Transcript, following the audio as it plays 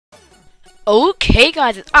Okay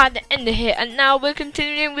guys, it's at the end of here, and now we're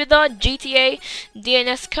continuing with our GTA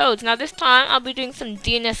DNS codes. Now this time I'll be doing some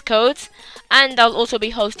DNS codes, and I'll also be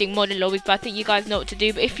hosting modded lobbies, but I think you guys know what to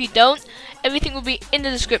do. But if you don't, everything will be in the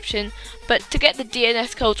description. But to get the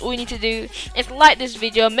DNS codes, all you need to do is like this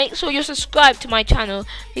video, make sure you're subscribed to my channel,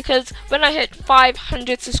 because when I hit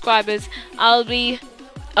 500 subscribers, I'll be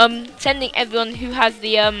sending everyone who has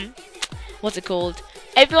the what's it called?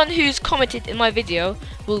 Everyone who's commented in my video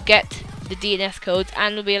will get the DNS codes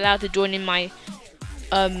and will be allowed to join in my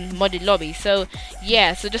modded lobby. So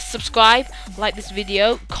yeah, so just subscribe, like this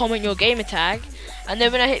video, comment your gamer tag, and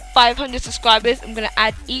then when I hit 500 subscribers, I'm gonna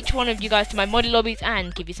add each one of you guys to my modded lobbies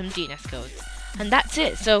and give you some DNS codes. And that's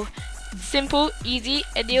it. So simple, easy,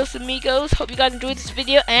 adios amigos. Hope you guys enjoyed this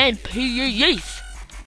video, and peace.